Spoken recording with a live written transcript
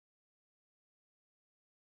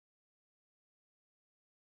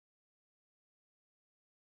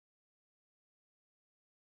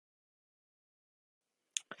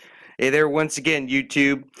Hey there once again,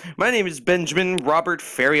 YouTube. My name is Benjamin Robert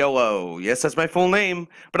Ferraiuolo. Yes, that's my full name,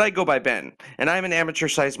 but I go by Ben, and I'm an amateur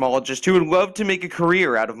seismologist who would love to make a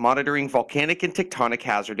career out of monitoring volcanic and tectonic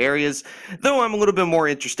hazard areas, though I'm a little bit more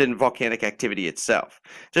interested in volcanic activity itself.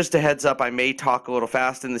 Just a heads up, I may talk a little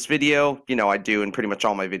fast in this video. You know, I do in pretty much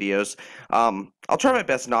all my videos. I'll try my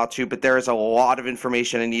best not to, but there is a lot of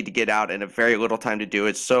information I need to get out and a very little time to do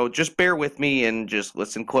it, so just bear with me and just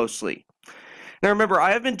listen closely. Now remember, I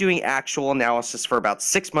have been doing actual analysis for about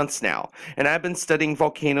 6 months now, and I've been studying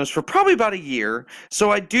volcanoes for probably about a year, so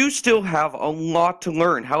I do still have a lot to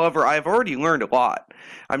learn. However, I have already learned a lot.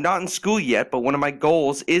 I'm not in school yet, but one of my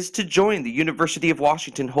goals is to join the University of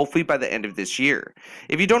Washington hopefully by the end of this year.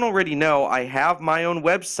 If you don't already know, I have my own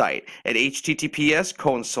website at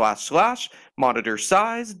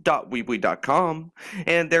https://monitorsize.weebly.com,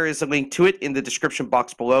 and there is a link to it in the description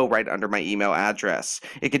box below right under my email address.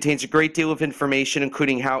 It contains a great deal of information,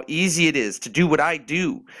 including how easy it is to do what I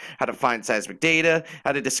do, how to find seismic data,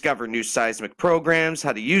 how to discover new seismic programs,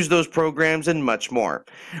 how to use those programs, and much more.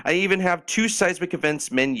 I even have 2 seismic events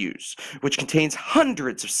menus, which contains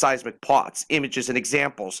hundreds of seismic plots, images, and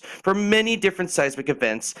examples for many different seismic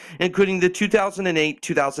events, including the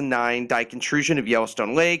 2008-2009 dike intrusion of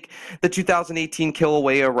Yellowstone Lake, the 2018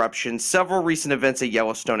 Kilauea eruption, several recent events at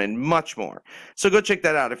Yellowstone, and much more. So go check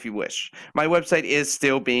that out if you wish. My website is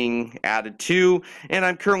still being added to, and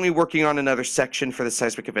I'm currently working on another section for the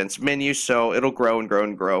seismic events menu, so it'll grow and grow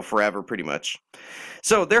and grow forever pretty much.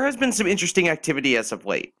 So there has been some interesting activity as of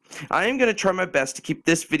late. I am going to try my best to keep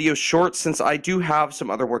this video short since I do have some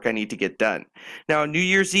other work I need to get done. Now, on New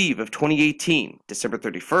Year's Eve of 2018, December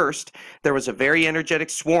 31st, there was a very energetic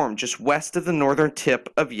swarm just west of the northern tip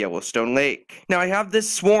of Yellowstone Lake. Now, I have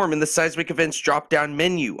this swarm in the seismic events drop-down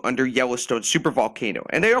menu under Yellowstone supervolcano,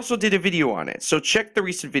 and I also did a video on it, so check the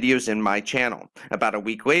recent videos in my channel. About a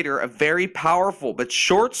week later, a very powerful but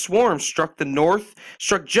short swarm struck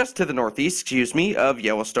just to the northeast, of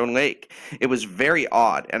Yellowstone Lake. It was very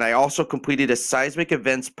odd, and I also completed a seismic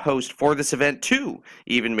events post for this event too,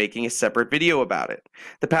 even making a separate video about it.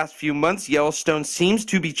 The past few months, Yellowstone seems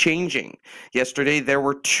to be changing. Yesterday, there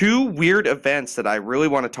were 2 weird events that I really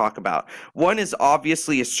want to talk about. One is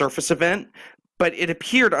obviously a surface event, but it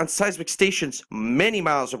appeared on seismic stations many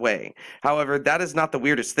miles away. However, that is not the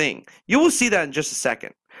weirdest thing. You will see that in just a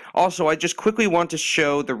second. Also, I just quickly want to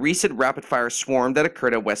show the recent rapid-fire swarm that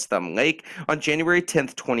occurred at West Thumb Lake on January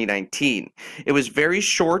 10th, 2019. It was very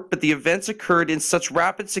short, but the events occurred in such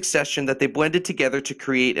rapid succession that they blended together to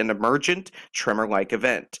create an emergent, tremor-like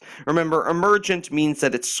event. Remember, emergent means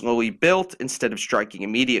that it's slowly built instead of striking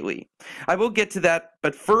immediately. I will get to that,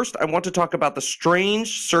 but first I want to talk about the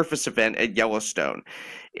strange surface event at Yellowstone.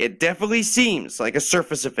 It definitely seems like a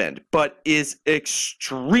surface event, but is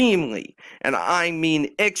extremely, and I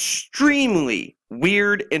mean extremely,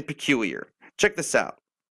 weird and peculiar. Check this out.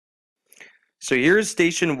 So here's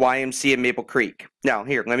station YMC at Maple Creek. Now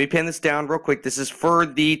here, let me pan this down real quick. This is for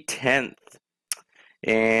the 10th.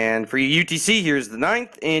 And for your UTC, here's the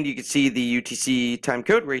 9th, and you can see the UTC time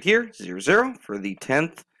code right here, 00 for the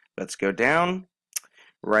 10th. Let's go down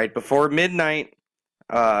right before midnight.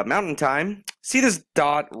 Mountain time. See this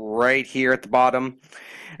dot right here at the bottom?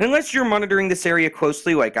 And unless you're monitoring this area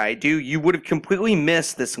closely like I do, you would have completely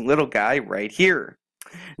missed this little guy right here.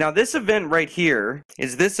 Now this event right here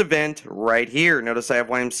is this event right here. Notice I have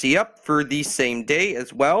YMC up for the same day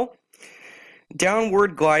as well.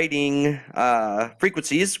 Downward gliding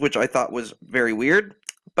frequencies, which I thought was very weird,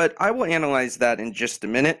 but I will analyze that in just a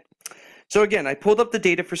minute. So again, I pulled up the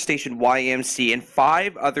data for station YMC and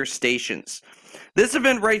 5 other stations. This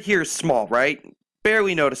event right here is small, right?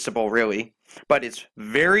 Barely noticeable, really. But it's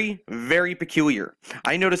very, very peculiar.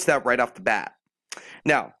 I noticed that right off the bat.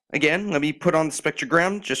 Now, again, let me put on the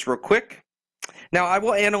spectrogram just real quick. Now, I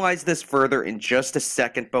will analyze this further in just a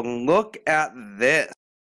second, but look at this.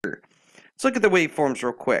 Let's look at the waveforms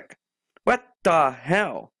real quick. What the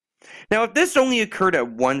hell? Now, if this only occurred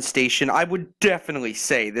at one station, I would definitely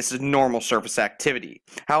say this is normal surface activity.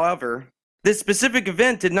 However, this specific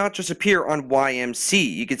event did not just appear on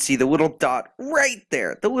YMC. You can see the little dot right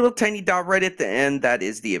there. The little tiny dot right at the end, that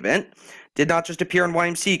is the event. Did not just appear on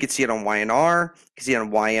YMC. You can see it on YNR. You can see it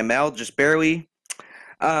on YML, just barely.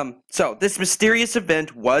 So this mysterious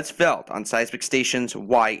event was felt on seismic stations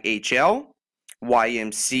YHL,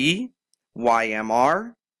 YMC,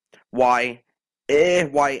 YMR, YNR,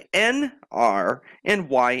 and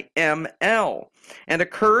YML, and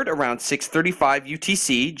occurred around 6:35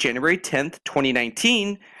 UTC, January 10th,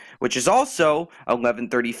 2019, which is also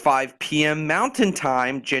 11:35 p.m. Mountain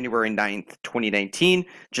Time, January 9th, 2019,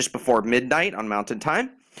 just before midnight on Mountain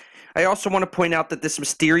Time. I also want to point out that this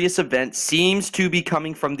mysterious event seems to be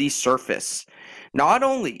coming from the surface. Not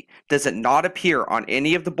only does it not appear on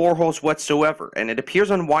any of the boreholes whatsoever, and it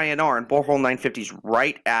appears on YNR, and borehole 950 is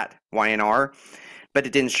right at YNR, but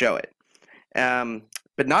it didn't show it.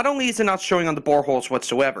 But not only is it not showing on the boreholes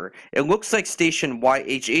whatsoever, it looks like station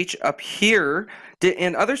YHH up here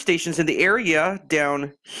and other stations in the area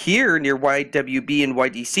down here near YWB and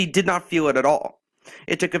YDC did not feel it at all.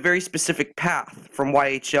 It took a very specific path from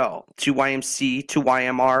YHL to YMC to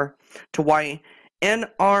YMR to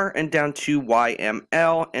YNR and down to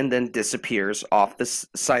YML and then disappears off the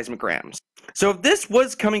seismograms. So if this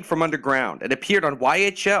was coming from underground, it appeared on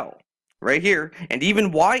YHL right here and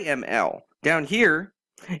even YML down here,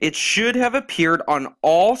 it should have appeared on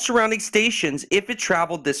all surrounding stations if it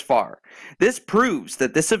traveled this far. This proves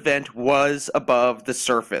that this event was above the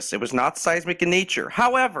surface. It was not seismic in nature.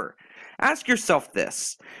 However, ask yourself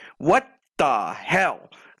this: what the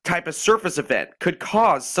hell type of surface event could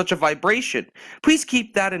cause such a vibration? Please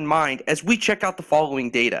keep that in mind as we check out the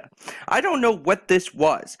following data. I don't know what this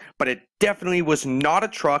was, but it definitely was not a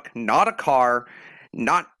truck, not a car,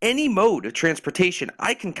 not any mode of transportation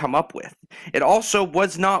I can come up with. It also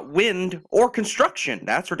was not wind or construction,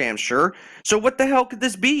 that's for damn sure. So what the hell could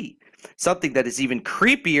this be? Something that is even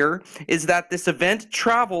creepier is that this event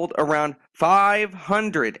traveled around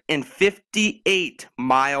 558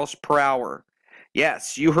 miles per hour.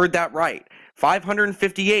 Yes, you heard that right.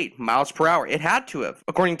 558 miles per hour. It had to have,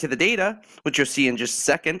 according to the data, which you'll see in just a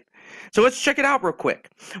second. So let's check it out real quick.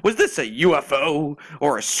 Was this a UFO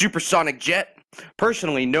or a supersonic jet?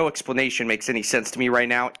 Personally, no explanation makes any sense to me right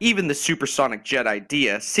now, even the supersonic jet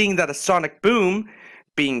idea, seeing that a sonic boom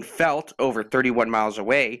being felt over 31 miles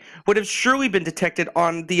away would have surely been detected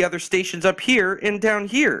on the other stations up here and down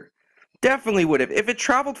here. Definitely would have. If it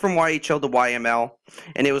traveled from YHL to YML,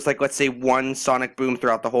 and it was like, let's say, one sonic boom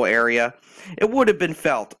throughout the whole area, it would have been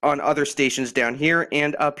felt on other stations down here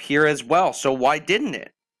and up here as well. So why didn't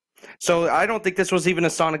it? So I don't think this was even a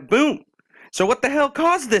sonic boom. So what the hell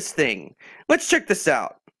caused this thing? Let's check this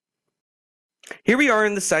out. Here we are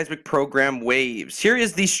in the seismic program waves. Here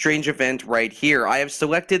is the strange event right here. I have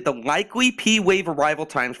selected the likely P wave arrival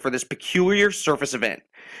times for this peculiar surface event.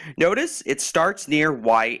 Notice it starts near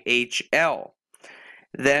YHL.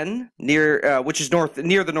 Then near, which is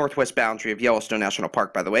near the northwest boundary of Yellowstone National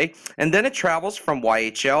Park, by the way. And then it travels from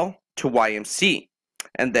YHL to YMC.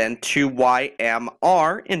 And then to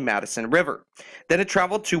YMR in Madison River. Then it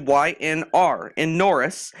traveled to YNR in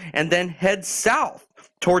Norris, and then heads south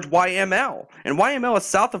towards YML. And YML is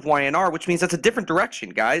south of YNR, which means that's a different direction,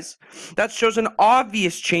 guys. That shows an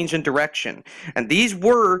obvious change in direction. And these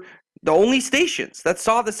were the only stations that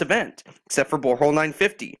saw this event, except for borehole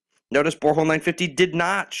 950. Notice borehole 950 did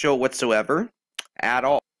not show whatsoever at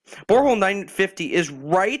all. Borehole 950 is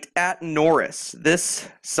right at Norris. This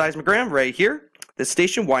seismogram right here, this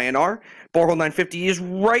station, YNR, borehole 950 is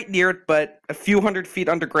right near it, but a few hundred feet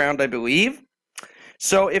underground, I believe.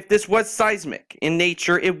 So if this was seismic in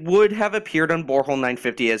nature, it would have appeared on borehole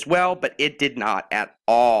 950 as well, but it did not at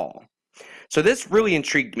all. So this really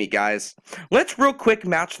intrigued me, guys. Let's real quick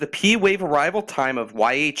match the P wave arrival time of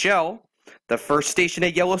YHL, the first station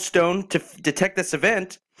at Yellowstone to detect this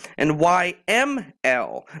event, and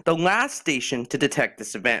YML, the last station to detect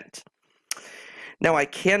this event. Now I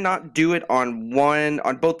cannot do it on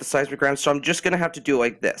both the seismograms, so I'm just going to have to do it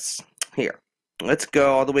like this. Here, let's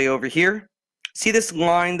go all the way over here. See this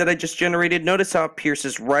line that I just generated? Notice how it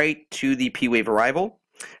pierces right to the P wave arrival.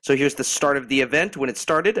 So here's the start of the event when it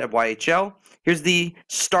started at YHL. Here's the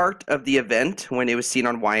start of the event when it was seen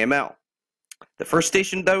on YML. The first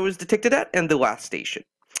station that it was detected at and the last station.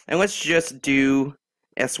 And let's just do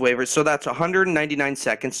S waivers. So that's 199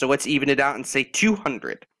 seconds. So let's even it out and say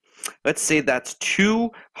 200. Let's say that's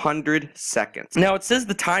 200 seconds. Now it says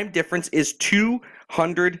the time difference is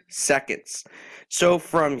 200 seconds. So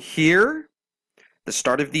from here, the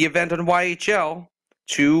start of the event on YHL,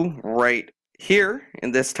 to right here,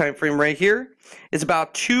 in this time frame right here, is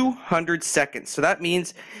about 200 seconds. So that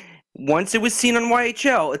means once it was seen on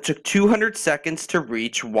YHL, it took 200 seconds to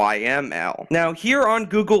reach YML. Now here on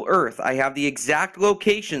Google Earth, I have the exact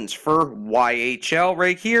locations for YHL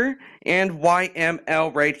right here and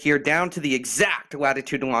YML right here down to the exact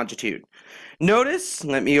latitude and longitude. Notice,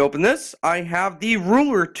 let me open this, I have the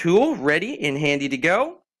ruler tool ready and handy to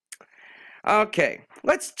go. Okay,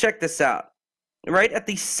 let's check this out. Right at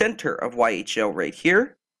the center of YHL right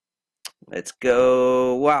here. Let's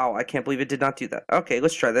go. Wow, I can't believe it did not do that. Okay,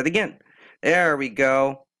 let's try that again. There we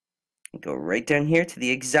go. Go right down here to the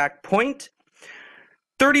exact point.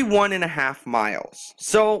 31.5 miles.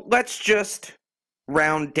 So let's just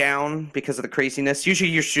round down because of the craziness. Usually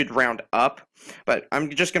you should round up, but I'm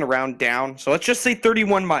just going to round down. So let's just say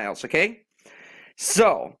 31 miles, okay?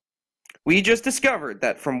 So we just discovered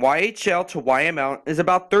that from YHL to YML is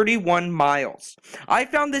about 31 miles. I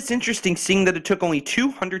found this interesting, seeing that it took only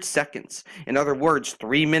 200 seconds, in other words,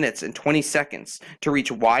 3 minutes and 20 seconds, to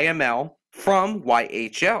reach YML from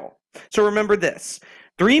YHL. So remember this,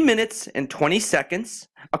 3 minutes and 20 seconds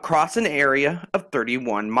across an area of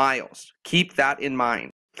 31 miles. Keep that in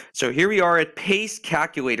mind. So here we are at pace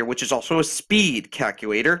calculator, which is also a speed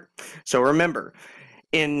calculator. So remember,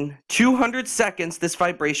 in 200 seconds, this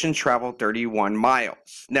vibration traveled 31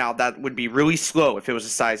 miles. Now, that would be really slow if it was a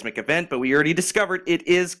seismic event, but we already discovered it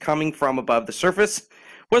is coming from above the surface.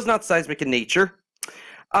 Was not seismic in nature.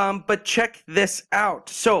 But check this out.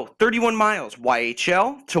 So 31 miles,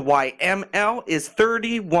 YHL to YML is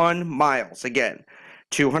 31 miles. Again,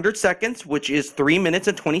 200 seconds, which is 3 minutes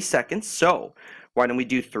and 20 seconds. So why don't we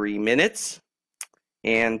do 3 minutes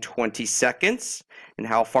and 20 seconds? And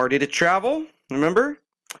how far did it travel? Remember?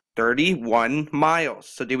 31 miles.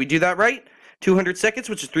 So did we do that right? 200 seconds,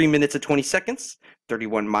 which is 3 minutes and 20 seconds.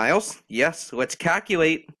 31 miles. Yes, let's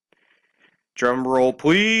calculate. Drum roll,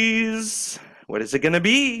 please. What is it going to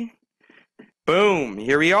be? Boom,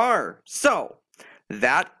 here we are. So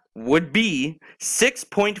that would be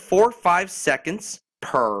 6.45 seconds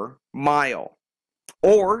per mile,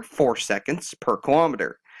 or 4 seconds per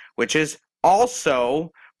kilometer, which is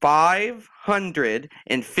also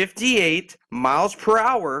 558 miles per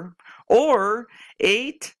hour, or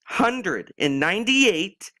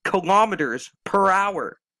 898 kilometers per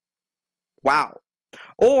hour. Wow.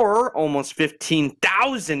 Or almost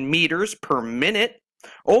 15,000 meters per minute,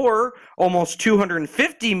 or almost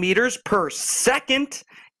 250 meters per second.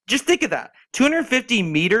 Just think of that, 250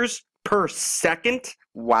 meters per second.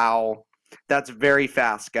 Wow, that's very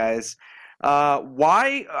fast, guys.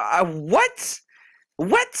 Why?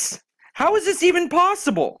 What? How is this even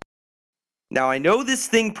possible? Now, I know this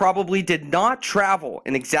thing probably did not travel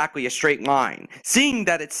in exactly a straight line, seeing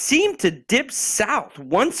that it seemed to dip south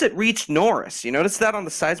once it reached Norris. You notice that on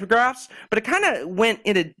the seismographs? But it kind of went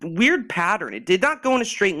in a weird pattern. It did not go in a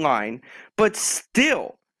straight line, but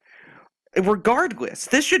still, regardless,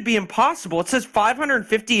 this should be impossible. It says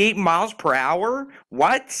 558 miles per hour.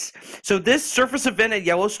 What? So this surface event at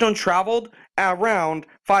Yellowstone traveled around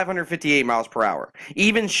 558 miles per hour.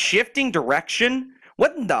 Even shifting direction?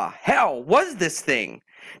 What in the hell was this thing?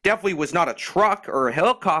 Definitely was not a truck or a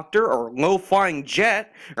helicopter or low-flying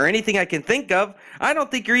jet or anything I can think of. I don't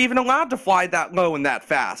think you're even allowed to fly that low and that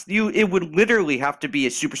fast. It would literally have to be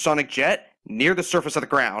a supersonic jet near the surface of the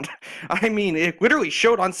ground. I mean, it literally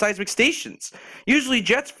showed on seismic stations. Usually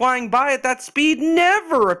jets flying by at that speed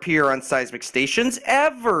never appear on seismic stations,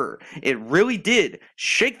 ever. It really did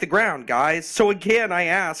shake the ground, guys. So again, I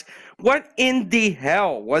ask, what in the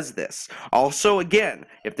hell was this? Also, again,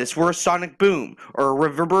 if this were a sonic boom or a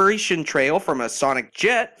reverberation trail from a sonic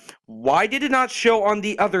jet, why did it not show on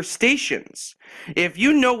the other stations? If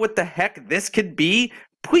you know what the heck this could be,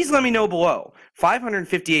 please let me know below.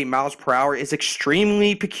 558 miles per hour is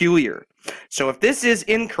extremely peculiar. So if this is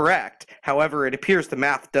incorrect, however it appears the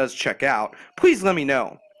math does check out, please let me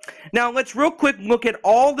know. Now let's real quick look at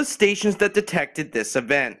all the stations that detected this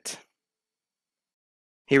event.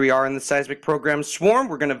 Here we are in the seismic program Swarm.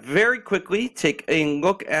 We're going to very quickly take a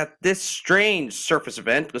look at this strange surface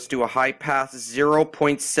event. Let's do a high pass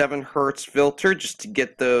 0.7 hertz filter just to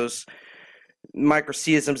get those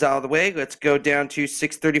microseisms out of the way. Let's go down to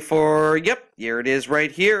 634. Yep, here it is right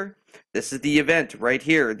here. This is the event right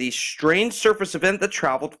here. The strange surface event that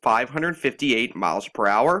traveled 558 miles per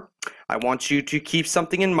hour. I want you to keep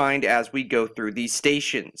something in mind as we go through these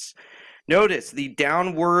stations. Notice the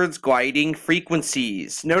downwards gliding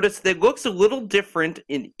frequencies. Notice that it looks a little different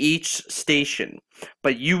in each station,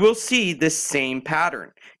 but you will see this same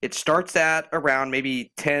pattern. It starts at around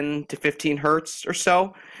maybe 10 to 15 hertz or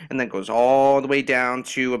so, and then goes all the way down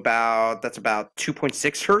to about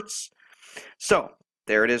 2.6 hertz. So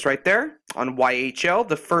there it is right there on YHL,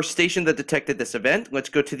 the first station that detected this event. Let's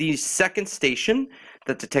go to the second station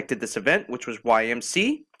that detected this event, which was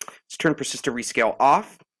YMC. Let's turn persistor rescale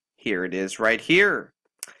off. Here it is right here.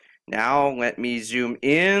 Now let me zoom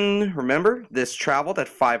in. Remember, this traveled at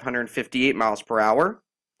 558 miles per hour.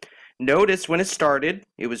 Notice when it started,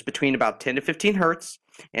 it was between about 10 to 15 hertz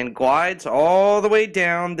and glides all the way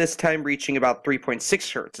down, this time reaching about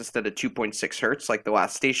 3.6 hertz instead of 2.6 hertz like the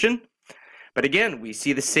last station. But again, we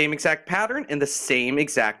see the same exact pattern and the same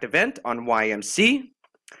exact event on YMC.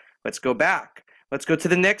 Let's go back. Let's go to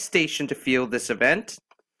the next station to feel this event.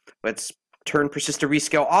 Let's turn persist to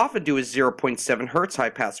rescale off and do a 0.7 hertz high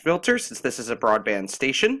pass filter since this is a broadband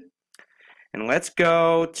station. And let's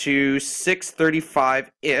go to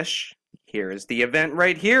 6:35-ish. Here is the event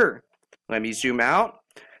right here. Let me zoom out.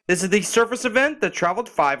 This is the surface event that traveled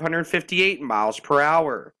 558 miles per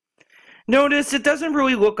hour. Notice it doesn't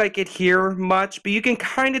really look like it here much, but you can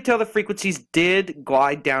kind of tell the frequencies did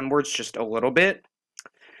glide downwards just a little bit.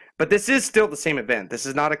 But this is still the same event. This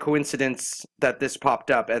is not a coincidence that this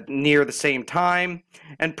popped up at near the same time,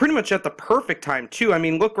 and pretty much at the perfect time too. I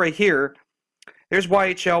mean, look right here. There's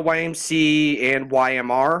YHL, YMC, and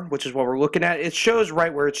YMR, which is what we're looking at. It shows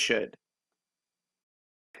right where it should.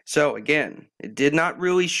 So again, it did not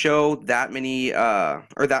really show that many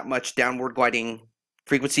or that much downward gliding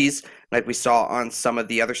frequencies like we saw on some of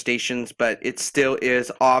the other stations, but it still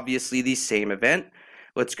is obviously the same event.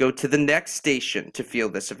 Let's go to the next station to feel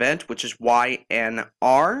this event, which is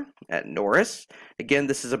YNR at Norris. Again,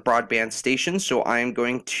 this is a broadband station, so I am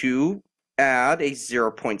going to add a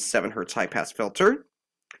 0.7 hertz high pass filter.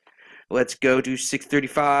 Let's go to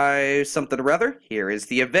 6:35 something or other. Here is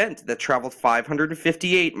the event that traveled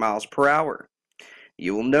 558 miles per hour.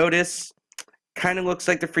 You will notice, kind of looks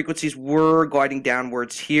like the frequencies were gliding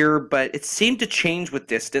downwards here, but it seemed to change with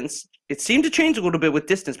distance. It seemed to change a little bit with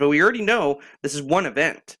distance, but we already know this is one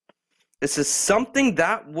event. This is something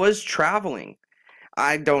that was traveling.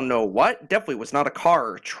 I don't know what. Definitely was not a car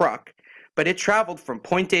or a truck, but it traveled from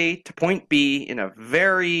point A to point B in a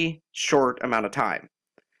very short amount of time,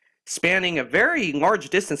 spanning a very large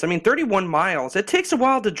distance. I mean, 31 miles. It takes a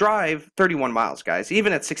while to drive 31 miles, guys,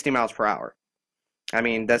 even at 60 miles per hour. I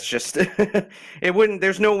mean, that's just, it wouldn't,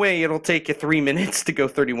 there's no way it'll take you 3 minutes to go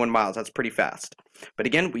 31 miles. That's pretty fast. But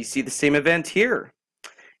again, we see the same event here.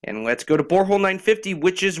 And let's go to borehole 950,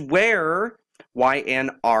 which is where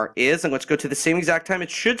YNR is. And let's go to the same exact time. It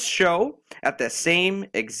should show at the same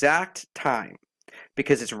exact time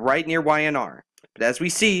because it's right near YNR. But as we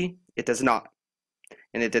see, it does not.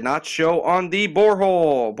 And it did not show on the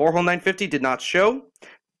borehole. Borehole 950 did not show,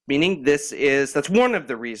 meaning that's one of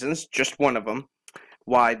the reasons, just one of them,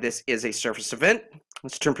 why this is a surface event.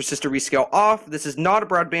 Let's turn persist to rescale off. This is not a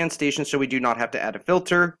broadband station, so we do not have to add a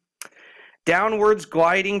filter. Downwards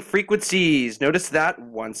gliding frequencies. Notice that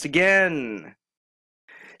once again.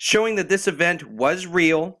 Showing that this event was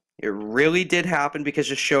real. It really did happen because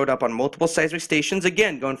it showed up on multiple seismic stations.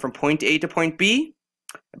 Again, going from point A to point B,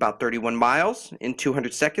 about 31 miles in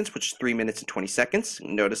 200 seconds, which is 3 minutes and 20 seconds.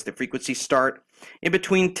 Notice the frequencies start in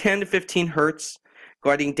between 10 to 15 hertz.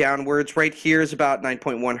 Gliding downwards, right here is about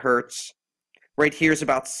 9.1 hertz. Right here is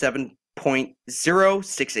about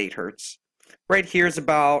 7.068 hertz. Right here is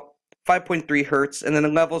about 5.3 hertz, and then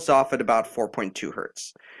it levels off at about 4.2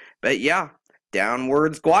 hertz. But yeah,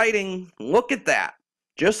 downwards gliding. Look at that.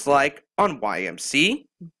 Just like on YMC.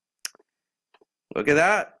 Look at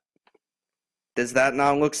that. Does that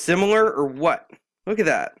not look similar or what? Look at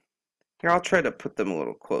that. Here, I'll try to put them a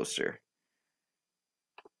little closer.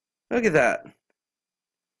 Look at that.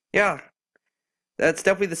 Yeah, that's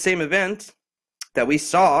definitely the same event that we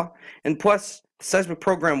saw. And plus, the seismic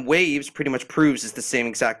program waves pretty much proves it's the same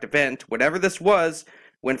exact event. Whatever this was,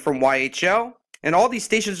 went from YHL. And all these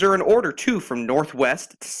stations are in order, too, from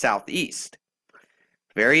northwest to southeast.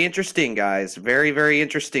 Very interesting, guys. Very, very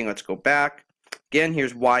interesting. Let's go back. Again,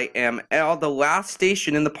 here's YML, the last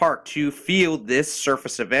station in the park to feel this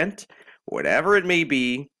surface event. Whatever it may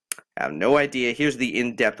be, I have no idea. Here's the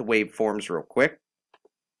in-depth waveforms real quick.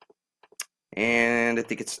 And I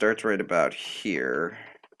think it starts right about here.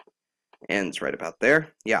 Ends right about there.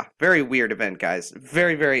 Yeah, very weird event, guys.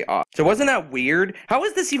 Very, very odd. So wasn't that weird? How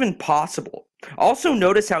is this even possible? Also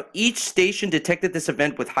notice how each station detected this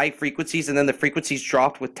event with high frequencies and then the frequencies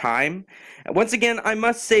dropped with time. And once again, I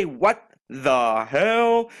must say, what the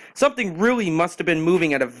hell? Something really must have been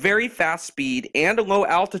moving at a very fast speed and a low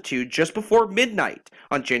altitude just before midnight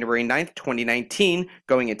on January 9th, 2019,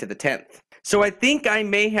 going into the 10th. So I think I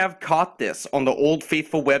may have caught this on the Old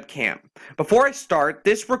Faithful webcam. Before I start,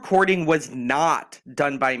 this recording was not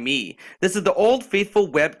done by me. This is the Old Faithful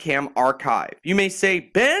webcam archive. You may say,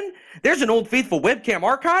 Ben, there's an Old Faithful webcam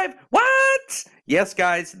archive? What? Yes,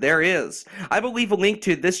 guys, there is. I will leave a link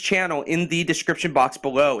to this channel in the description box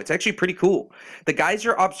below. It's actually pretty cool. The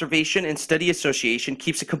Geyser Observation and Study Association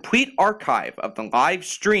keeps a complete archive of the live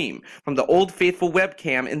stream from the Old Faithful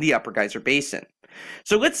webcam in the Upper Geyser Basin.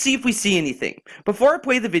 So let's see if we see anything. Before I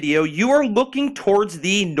play the video, you are looking towards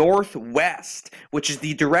the northwest, which is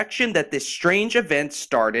the direction that this strange event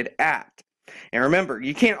started at. And remember,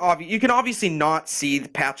 you can obviously not see the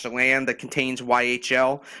patch of land that contains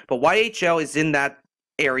YHL, but YHL is in that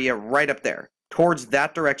area right up there, towards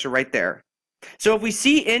that direction right there. So if we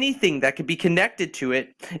see anything that could be connected to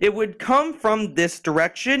it, it would come from this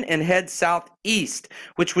direction and head southeast,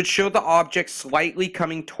 which would show the object slightly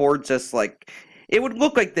coming towards us. Like, it would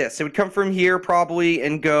look like this. It would come from here probably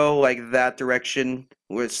and go like that direction,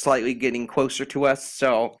 with slightly getting closer to us.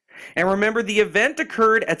 So, and remember, the event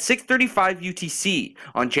occurred at 6:35 UTC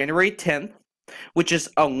on January 10th, which is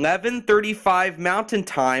 11:35 Mountain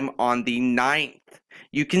Time on the 9th.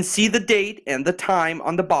 You can see the date and the time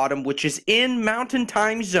on the bottom, which is in Mountain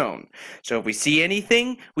Time Zone. So if we see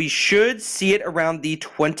anything, we should see it around the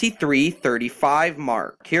 23:35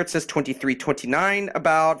 mark. Here it says 23:29,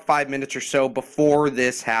 about 5 minutes or so before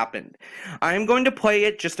this happened. I'm going to play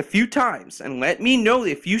it just a few times, and let me know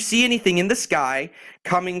if you see anything in the sky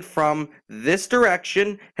coming from this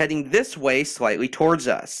direction, heading this way slightly towards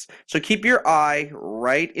us. So keep your eye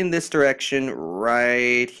right in this direction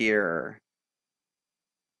right here.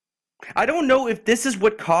 I don't know if this is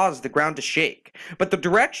what caused the ground to shake, but the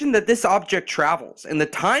direction that this object travels and the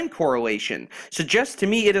time correlation suggests to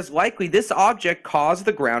me it is likely this object caused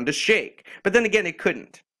the ground to shake. But then again, it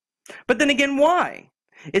couldn't. But then again, why?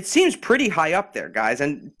 It seems pretty high up there, guys,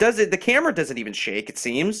 and the camera doesn't even shake, it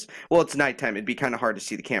seems. Well, it's nighttime. It'd be kind of hard to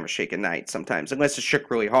see the camera shake at night sometimes, unless it shook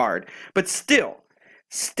really hard. But still,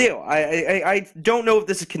 I don't know if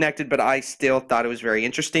this is connected, but I still thought it was very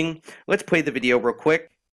interesting. Let's play the video real quick.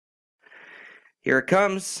 Here it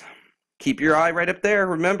comes. Keep your eye right up there,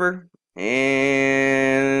 remember.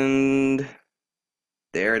 And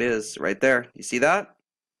there it is, right there. You see that?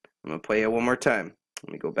 I'm going to play it one more time.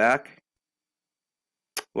 Let me go back.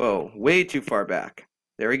 Whoa, way too far back.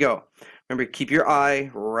 There we go. Remember, keep your eye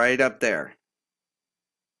right up there.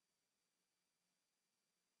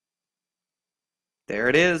 There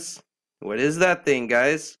it is. What is that thing,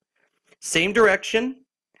 guys? Same direction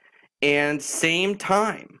and same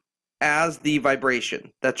time as the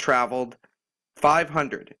vibration that traveled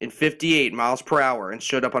 558 miles per hour and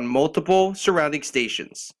showed up on multiple surrounding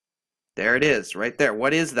stations. There it is, right there.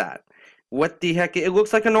 What is that? What the heck? It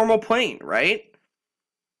looks like a normal plane, right?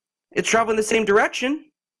 It's traveling the same direction.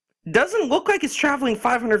 Doesn't look like it's traveling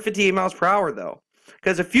 558 miles per hour, though,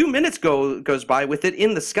 because a few minutes goes by with it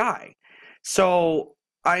in the sky. So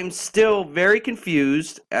I'm still very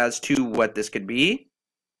confused as to what this could be.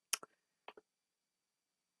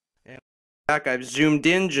 I've zoomed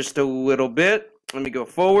in just a little bit. Let me go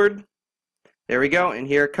forward. There we go, and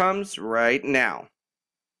here it comes right now.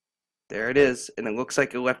 There it is, and it looks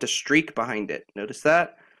like it left a streak behind it. Notice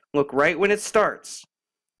that? Look, right when it starts,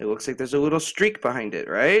 it looks like there's a little streak behind it,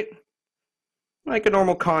 right? Like a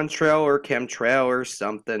normal contrail or chemtrail or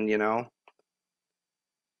something, you know.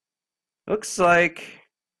 Looks like,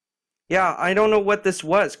 yeah, I don't know what this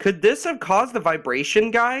was. Could this have caused the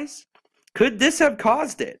vibration, guys? Could this have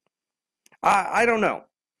caused it? I don't know.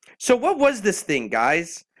 So what was this thing,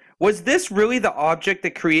 guys? Was this really the object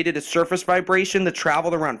that created a surface vibration that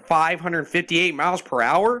traveled around 558 miles per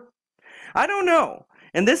hour? I don't know.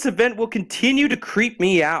 And this event will continue to creep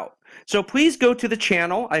me out. So please go to the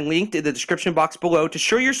channel I linked in the description box below to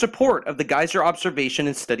show your support of the Geyser Observation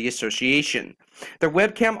and Study Association. Their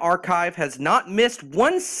webcam archive has not missed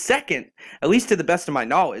 1 second, at least to the best of my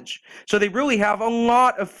knowledge, so they really have a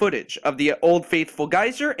lot of footage of the Old Faithful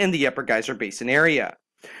Geyser and the Upper Geyser Basin area.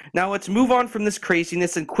 Now let's move on from this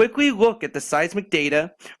craziness and quickly look at the seismic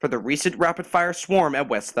data for the recent rapid-fire swarm at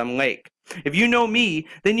West Thumb Lake. If you know me,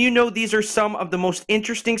 then you know these are some of the most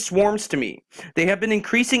interesting swarms to me. They have been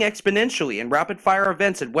increasing exponentially, and rapid-fire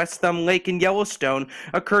events at West Thumb Lake and Yellowstone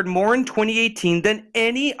occurred more in 2018 than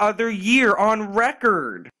any other year on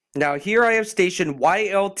record. Now here I have stationed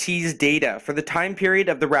YLT's data for the time period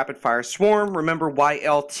of the rapid-fire swarm. Remember,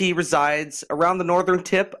 YLT resides around the northern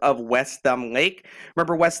tip of West Thumb Lake.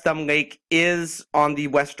 Remember, West Thumb Lake is on the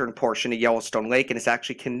western portion of Yellowstone Lake and is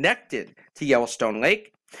actually connected to Yellowstone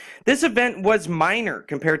Lake. This event was minor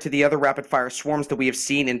compared to the other rapid-fire swarms that we have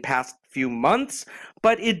seen in past few months,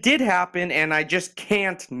 but it did happen and I just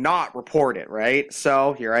can't not report it, right?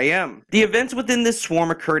 So here I am. The events within this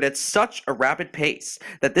swarm occurred at such a rapid pace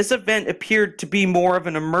that this event appeared to be more of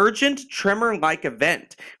an emergent tremor-like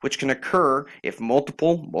event, which can occur if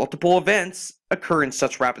multiple events occur in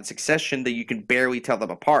such rapid succession that you can barely tell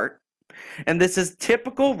them apart. And this is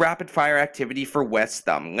typical rapid-fire activity for West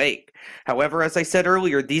Thumb Lake. However, as I said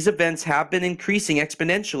earlier, these events have been increasing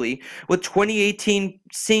exponentially, with 2018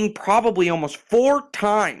 seeing probably almost 4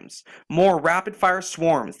 times more rapid-fire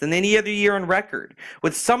swarms than any other year on record,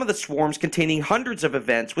 with some of the swarms containing hundreds of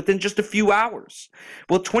events within just a few hours.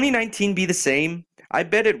 Will 2019 be the same? I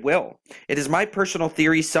bet it will. It is my personal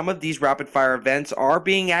theory some of these rapid-fire events are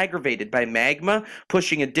being aggravated by magma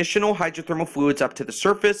pushing additional hydrothermal fluids up to the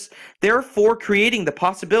surface, thereby therefore creating the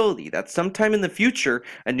possibility that sometime in the future,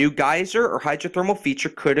 a new geyser or hydrothermal feature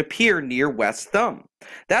could appear near West Thumb.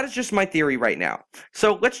 That is just my theory right now.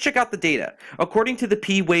 So let's check out the data. According to the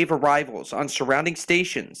P-wave arrivals on surrounding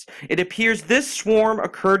stations, it appears this swarm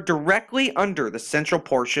occurred directly under the central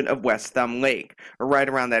portion of West Thumb Lake, or right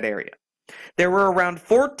around that area. There were around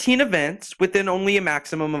 14 events within only a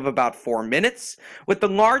maximum of about 4 minutes, with the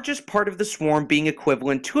largest part of the swarm being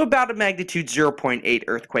equivalent to about a magnitude 0.8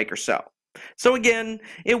 earthquake or so. So again,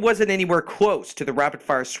 it wasn't anywhere close to the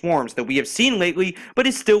rapid-fire swarms that we have seen lately, but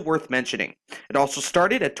is still worth mentioning. It also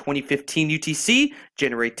started at 2015 UTC,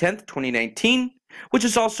 January 10th, 2019, which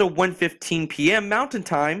is also 1:15 p.m. Mountain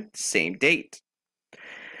Time, same date.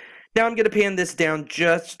 Now I'm going to pan this down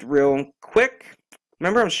just real quick.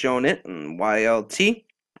 Remember, I'm showing it in YLT.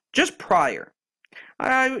 Just prior,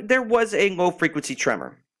 there was a low-frequency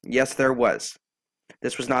tremor. Yes, there was.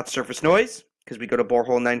 This was not surface noise, because we go to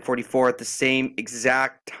borehole 944 at the same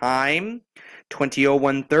exact time.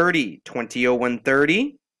 20:01:30,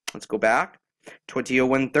 20:01:30. Let's go back.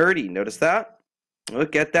 20:01:30. Notice that?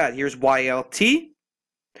 Look at that. Here's YLT.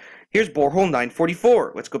 Here's borehole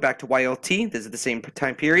 944. Let's go back to YLT. This is the same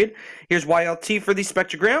time period. Here's YLT for the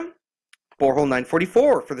spectrogram. Borehole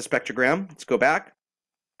 944 for the spectrogram. Let's go back.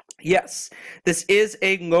 Yes, this is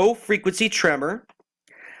a low-frequency tremor.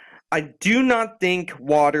 I do not think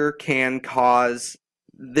water can cause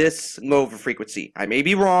this low of a frequency. I may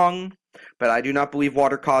be wrong, but I do not believe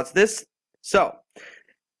water caused this. So,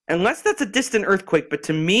 unless that's a distant earthquake, but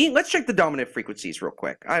to me, let's check the dominant frequencies real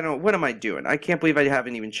quick. I don't, what am I doing? I can't believe I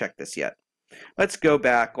haven't even checked this yet. Let's go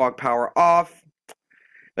back, log power off.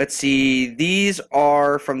 Let's see, these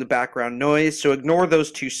are from the background noise, so ignore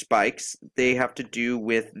those two spikes. They have to do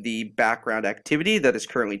with the background activity that is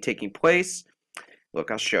currently taking place. Look,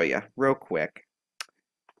 I'll show you real quick.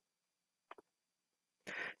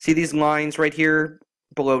 See these lines right here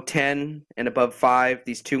below 10 and above 5,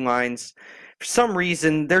 these two lines? For some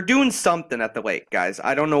reason, they're doing something at the lake, guys.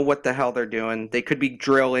 I don't know what the hell they're doing. They could be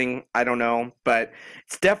drilling, I don't know, but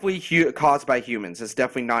it's definitely caused by humans. It's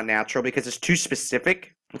definitely not natural because it's too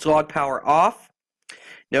specific. Let's log power off.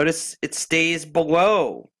 Notice it stays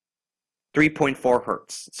below 3.4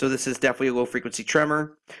 hertz. So this is definitely a low frequency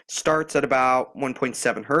tremor. Starts at about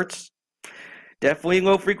 1.7 hertz. Definitely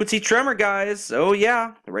low frequency tremor, guys. Oh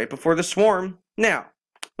yeah, right before the swarm. Now,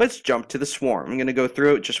 let's jump to the swarm. I'm going to go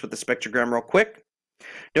through it just with the spectrogram real quick.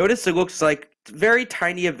 Notice it looks like very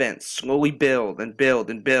tiny events slowly build and build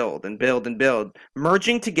and build and build and build,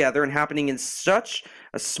 merging together and happening in such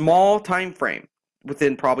a small time frame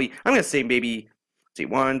within probably, I'm going to say maybe, let's see,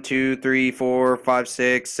 1, 2, 3, 4, 5,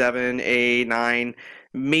 6, 7, 8, 9,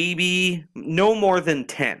 maybe no more than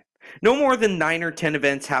 10. No more than 9 or 10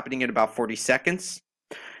 events happening in about 40 seconds.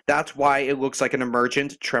 That's why it looks like an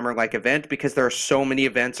emergent tremor-like event, because there are so many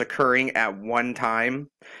events occurring at one time.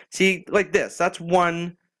 See, like this, that's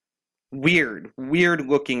one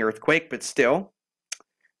weird-looking earthquake, but still.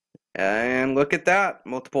 And look at that,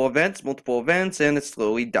 multiple events, and it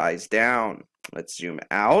slowly dies down. Let's zoom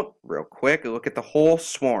out real quick and look at the whole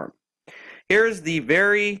swarm. Here's the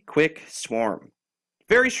very quick swarm.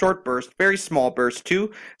 Very short burst, very small burst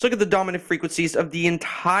too. Let's look at the dominant frequencies of the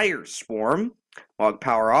entire swarm. Log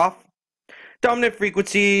power off. Dominant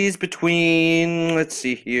frequencies between, let's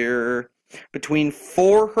see here, between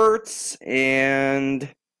 4 hertz and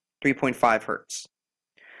 3.5 hertz.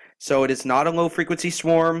 So it is not a low frequency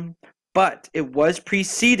swarm, but it was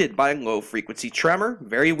preceded by a low frequency tremor.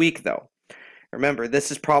 Very weak though. Remember,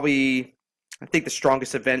 this is probably, I think the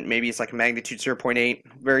strongest event maybe is like a magnitude 0.8,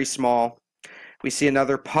 very small. We see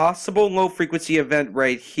another possible low frequency event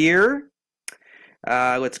right here.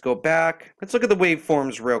 Let's go back. Let's look at the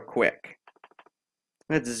waveforms real quick.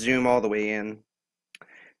 Let's zoom all the way in.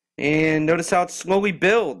 And notice how it slowly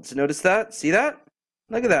builds. Notice that? See that?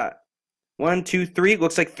 Look at that. 1, 2, 3.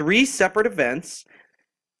 Looks like 3 separate events.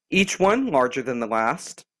 Each one larger than the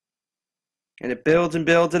last. And it builds and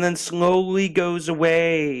builds and then slowly goes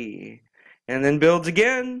away. And then builds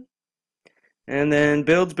again. And then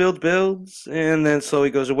builds, and then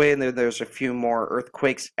slowly goes away. And then there's a few more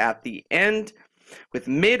earthquakes at the end. With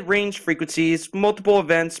mid-range frequencies, multiple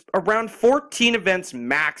events, around 14 events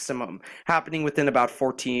maximum, happening within about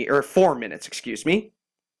 4 minutes, excuse me.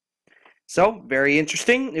 So, very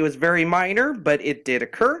interesting. It was very minor, but it did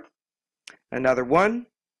occur. Another one.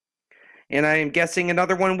 And I am guessing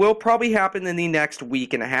another one will probably happen in the next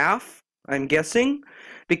week and a half, I'm guessing.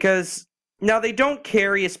 Because now they don't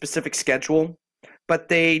carry a specific schedule, but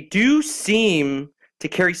they do seem to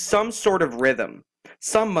carry some sort of rhythm.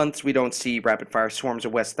 Some months we don't see rapid fire swarms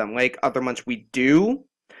of West Thumb Lake, other months we do.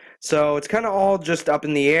 So it's kind of all just up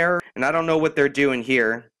in the air, and I don't know what they're doing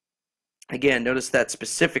here. Again, notice that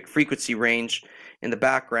specific frequency range in the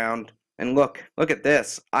background. And look at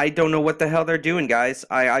this. I don't know what the hell they're doing, guys.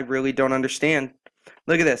 I really don't understand.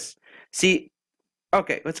 Look at this. See,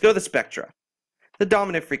 okay, let's go to the spectra. The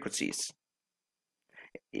dominant frequencies.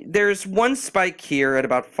 There's one spike here at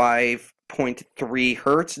about 5.3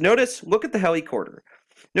 hertz. Notice, look at the heliquarter.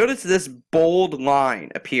 Notice this bold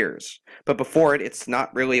line appears, but before it, it's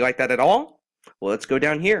not really like that at all. Well, let's go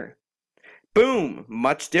down here. Boom,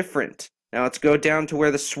 much different. Now let's go down to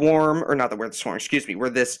where the swarm, or not where the swarm, excuse me,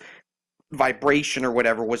 where this vibration or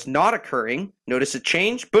whatever was not occurring. Notice it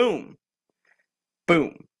changed. Boom,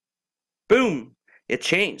 boom, boom. It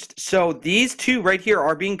changed. So these two right here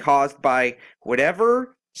are being caused by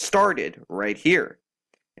whatever started right here.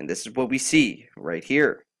 And this is what we see right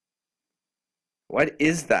here. What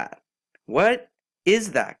is that? What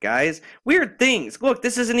is that, guys? Weird things. Look,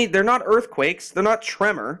 this isn't, they're not earthquakes. They're not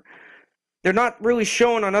tremor. They're not really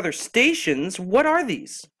shown on other stations. What are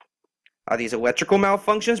these? Are these electrical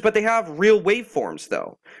malfunctions? But they have real waveforms,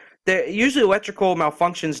 though. Usually electrical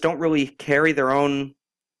malfunctions don't really carry their own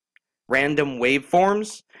random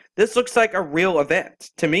waveforms. This looks like a real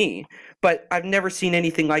event to me, but I've never seen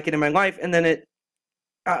anything like it in my life. And then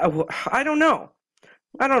I don't know.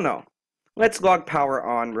 I don't know. Let's log power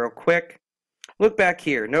on real quick. Look back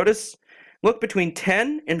here. Notice, look between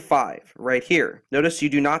 10 and 5 right here. Notice you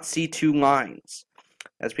do not see two lines.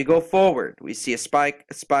 As we go forward, we see a spike,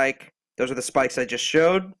 a spike. Those are the spikes I just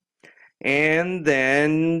showed. And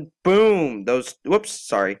then, boom. Those, whoops,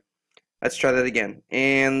 sorry. Let's try that again.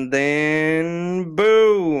 And then,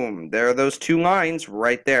 boom. There are those two lines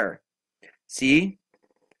right there. See?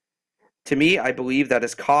 To me, I believe that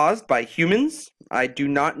is caused by humans. I do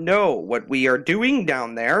not know what we are doing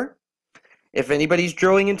down there. If anybody's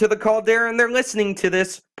drilling into the caldera and they're listening to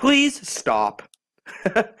this, please stop.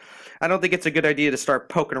 I don't think it's a good idea to start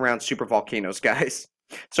poking around supervolcanoes, guys.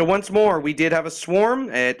 So once more, we did have a swarm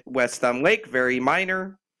at West Thumb Lake, very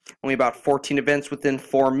minor. Only about 14 events within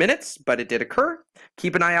 4 minutes, but it did occur.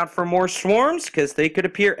 Keep an eye out for more swarms, because they could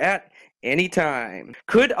appear at any time.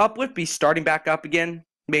 Could uplift be starting back up again?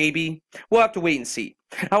 Maybe. We'll have to wait and see.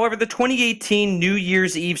 However, the 2018 New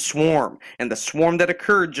Year's Eve swarm, and the swarm that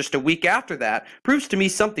occurred just a week after that, proves to me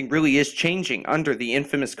something really is changing under the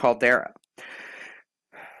infamous caldera.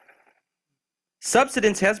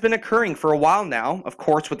 Subsidence has been occurring for a while now, of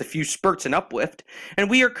course with a few spurts in uplift, and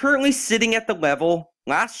we are currently sitting at the level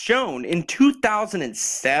last shown in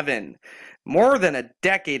 2007. More than a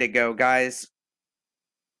decade ago, guys.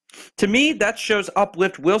 To me, that shows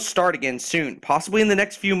uplift will start again soon, possibly in the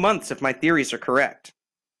next few months if my theories are correct.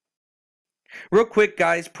 Real quick,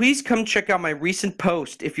 guys, please come check out my recent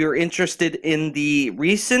post if you're interested in the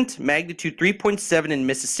recent magnitude 3.7 in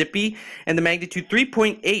Mississippi and the magnitude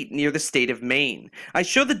 3.8 near the state of Maine. I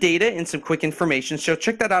show the data and some quick information, so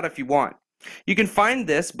check that out if you want. You can find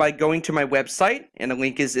this by going to my website, and a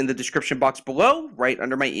link is in the description box below, right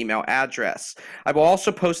under my email address. I will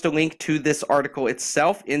also post a link to this article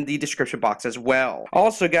itself in the description box as well.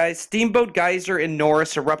 Also, guys, Steamboat Geyser in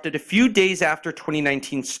Norris erupted a few days after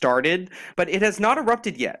 2019 started, but it has not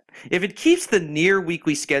erupted yet. If it keeps the near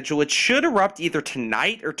weekly schedule, it should erupt either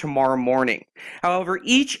tonight or tomorrow morning. However,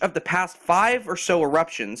 each of the past 5 or so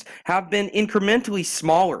eruptions have been incrementally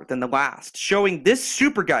smaller than the last, showing this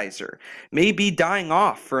super geyser may be dying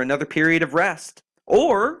off for another period of rest.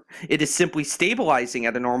 Or it is simply stabilizing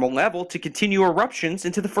at a normal level to continue eruptions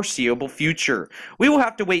into the foreseeable future. We will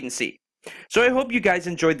have to wait and see. So I hope you guys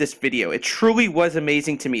enjoyed this video. It truly was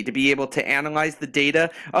amazing to me to be able to analyze the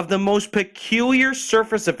data of the most peculiar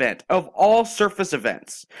surface event of all surface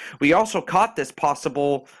events. We also caught this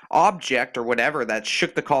possible object or whatever that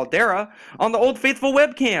shook the caldera on the Old Faithful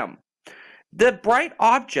webcam. The bright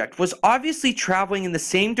object was obviously traveling in the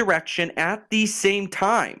same direction at the same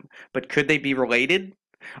time, but could they be related?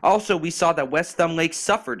 Also, we saw that West Thumb Lake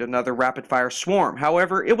suffered another rapid-fire swarm.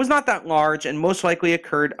 However, it was not that large and most likely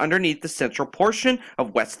occurred underneath the central portion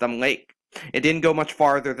of West Thumb Lake. It didn't go much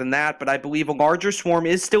farther than that, but I believe a larger swarm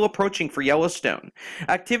is still approaching for Yellowstone.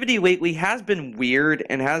 Activity lately has been weird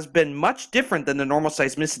and has been much different than the normal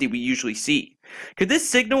seismicity we usually see. Could this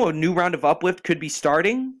signal a new round of uplift could be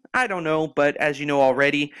starting? I don't know, but as you know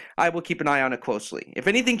already, I will keep an eye on it closely. If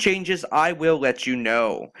anything changes, I will let you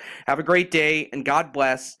know. Have a great day, and God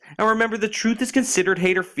bless, and remember the truth is considered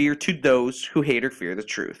hate or fear to those who hate or fear the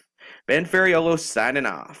truth. Ben Ferraiuolo signing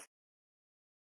off.